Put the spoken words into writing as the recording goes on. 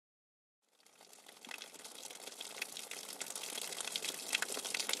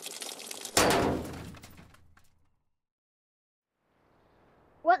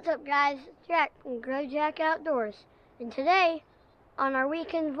What's up guys, it's Jack from GrowJack Outdoors, and today on our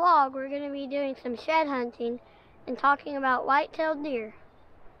weekend vlog we're going to be doing some shed hunting and talking about white-tailed deer.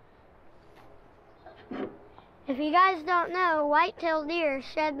 If you guys don't know, white-tailed deer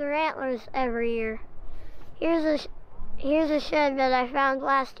shed their antlers every year. Here's a shed that I found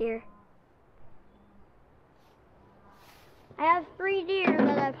last year. I have 3 deer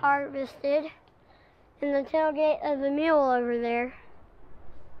that I've harvested in the tailgate of the mule over there.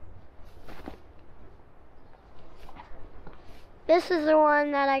 This is the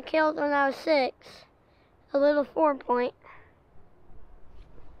one that I killed when I was 6, a little 4-point.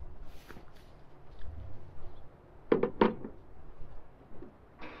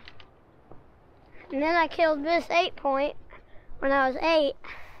 And then I killed this 8-point when I was 8.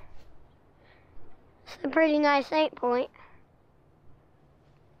 It's a pretty nice 8-point.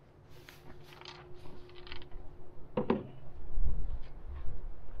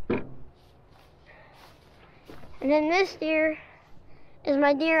 And then this deer is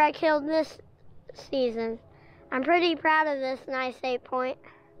my deer I killed this season. I'm pretty proud of this nice 8-point.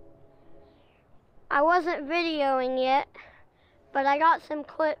 I wasn't videoing yet, but I got some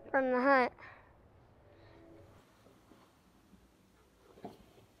clip from the hunt.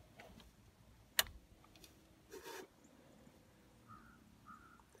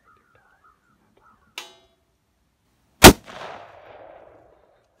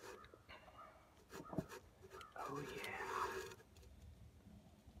 Oh yeah.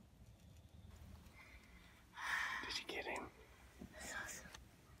 Did you get him?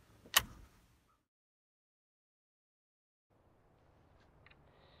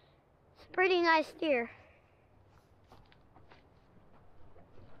 It's a pretty nice deer.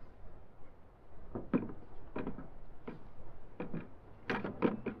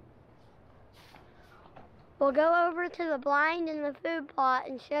 We'll go over to the blind and the food plot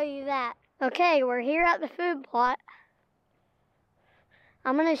and show you that. Okay, we're here at the food plot.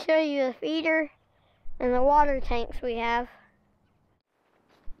 I'm going to show you the feeder and the water tanks we have.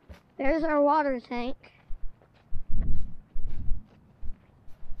 There's our water tank.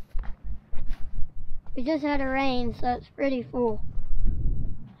 We just had a rain, so it's pretty full.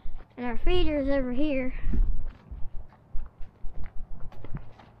 And our feeder's over here.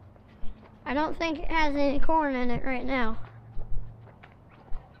 I don't think it has any corn in it right now.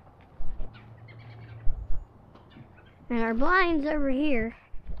 And our blind's over here.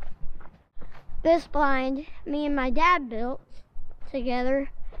 This blind, me and my dad built together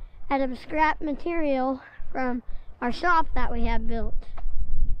out of scrap material from our shop that we had built.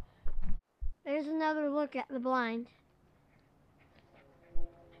 There's another look at the blind.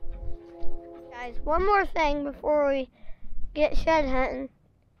 Guys, one more thing before we get shed hunting.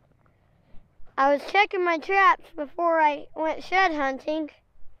 I was checking my traps before I went shed hunting,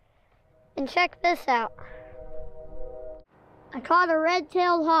 and check this out. I caught a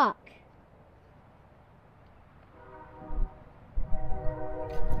red-tailed hawk.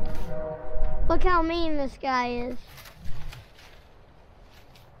 Look how mean this guy is.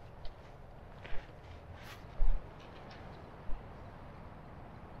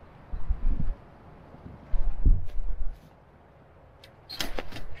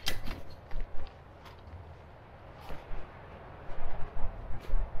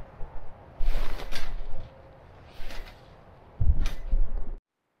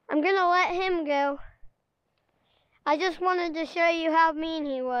 I'm gonna let him go. I just wanted to show you how mean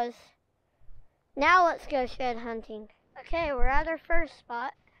he was. Now let's go shed hunting. Okay, we're at our first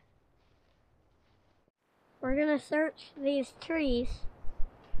spot. We're gonna search these trees.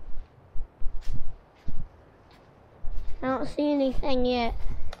 I don't see anything yet.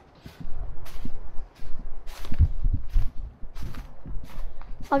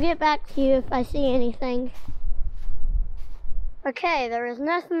 I'll get back to you if I see anything. Okay, there was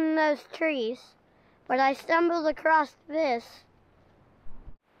nothing in those trees, but I stumbled across this.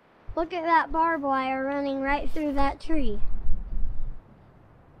 Look at that barbed wire running right through that tree.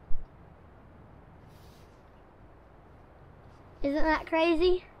 Isn't that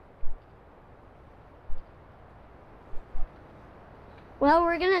crazy? Well,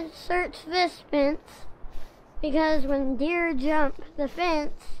 we're gonna search this fence because when deer jump the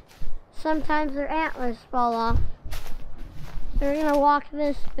fence, sometimes their antlers fall off. So we're gonna walk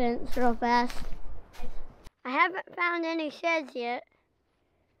this fence real fast. I haven't found any sheds yet,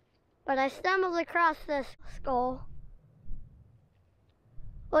 but I stumbled across this skull.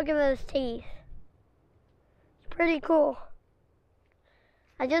 Look at those teeth. It's pretty cool.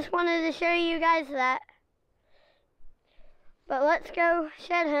 I just wanted to show you guys that. But let's go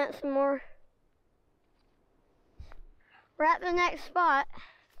shed hunt some more. We're at the next spot.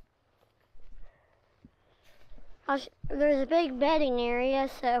 There's a big bedding area,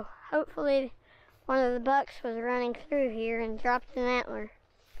 so hopefully one of the bucks was running through here and dropped an antler.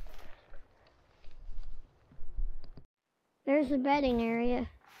 There's the bedding area.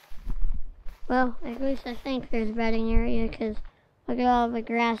 Well, at least I think there's a bedding area, because look at all the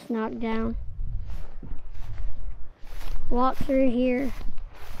grass knocked down. Walk through here.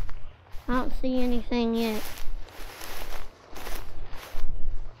 I don't see anything yet.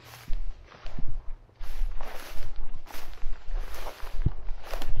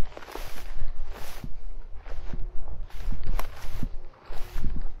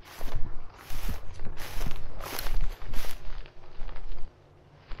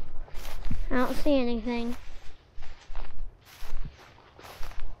 I don't see anything.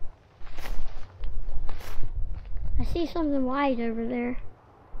 I see something white over there.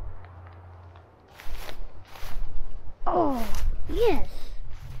 Oh, yes.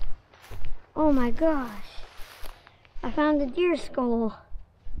 Oh my gosh. I found a deer skull.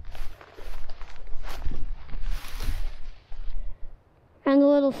 Found a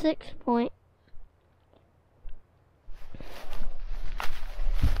little 6-point.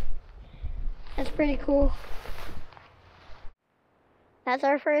 That's pretty cool. That's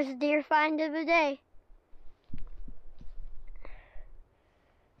our first deer find of the day.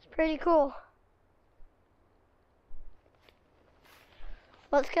 It's pretty cool.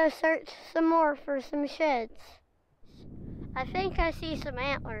 Let's go search some more for some sheds. I think I see some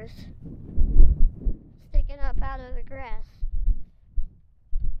antlers sticking up out of the grass.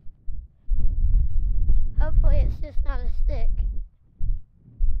 Hopefully it's just not a stick.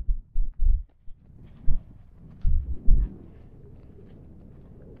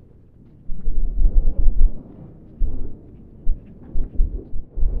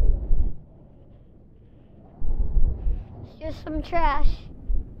 It's just some trash.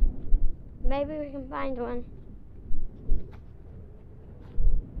 Maybe we can find one.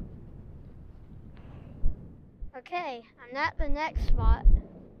 Okay, I'm at the next spot.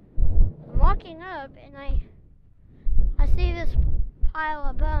 I'm walking up and I see this pile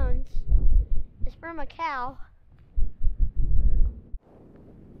of bones. It's from a cow.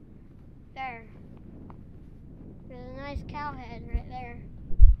 There. There's a nice cow head right there.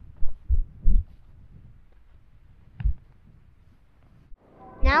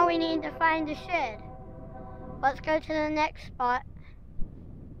 Now we need to find a shed. Let's go to the next spot.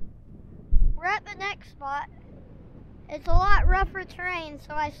 We're at the next spot. It's a lot rougher terrain,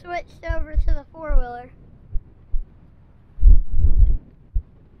 so I switched over to the 4-wheeler.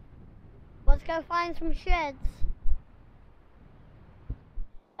 Let's go find some sheds.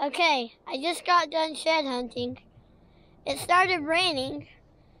 Okay, I just got done shed hunting. It started raining,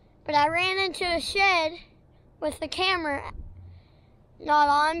 but I ran into a shed with the camera not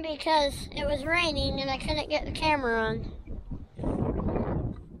on because it was raining and I couldn't get the camera on.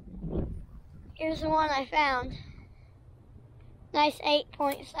 Here's the one I found. Nice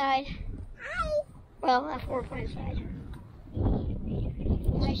 8-point side. Well, a 4-point side.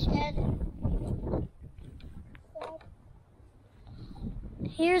 Nice shed.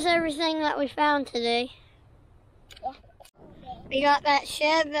 Here's everything that we found today. We got that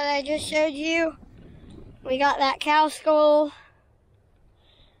shed that I just showed you. We got that cow skull.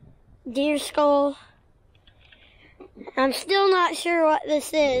 Deer skull. I'm still not sure what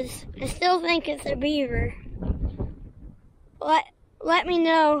this is. I still think it's a beaver. Let me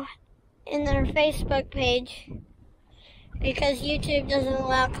know in their Facebook page because YouTube doesn't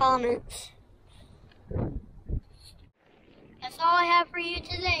allow comments. That's all I have for you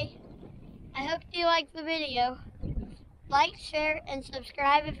today. I hope you liked the video. Like, share, and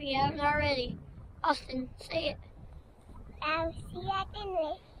subscribe if you haven't already. Austin, say it. I'll see you at the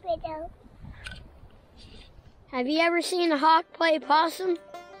next video. Have you ever seen a hawk play possum?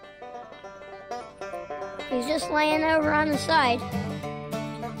 He's just laying over on the side.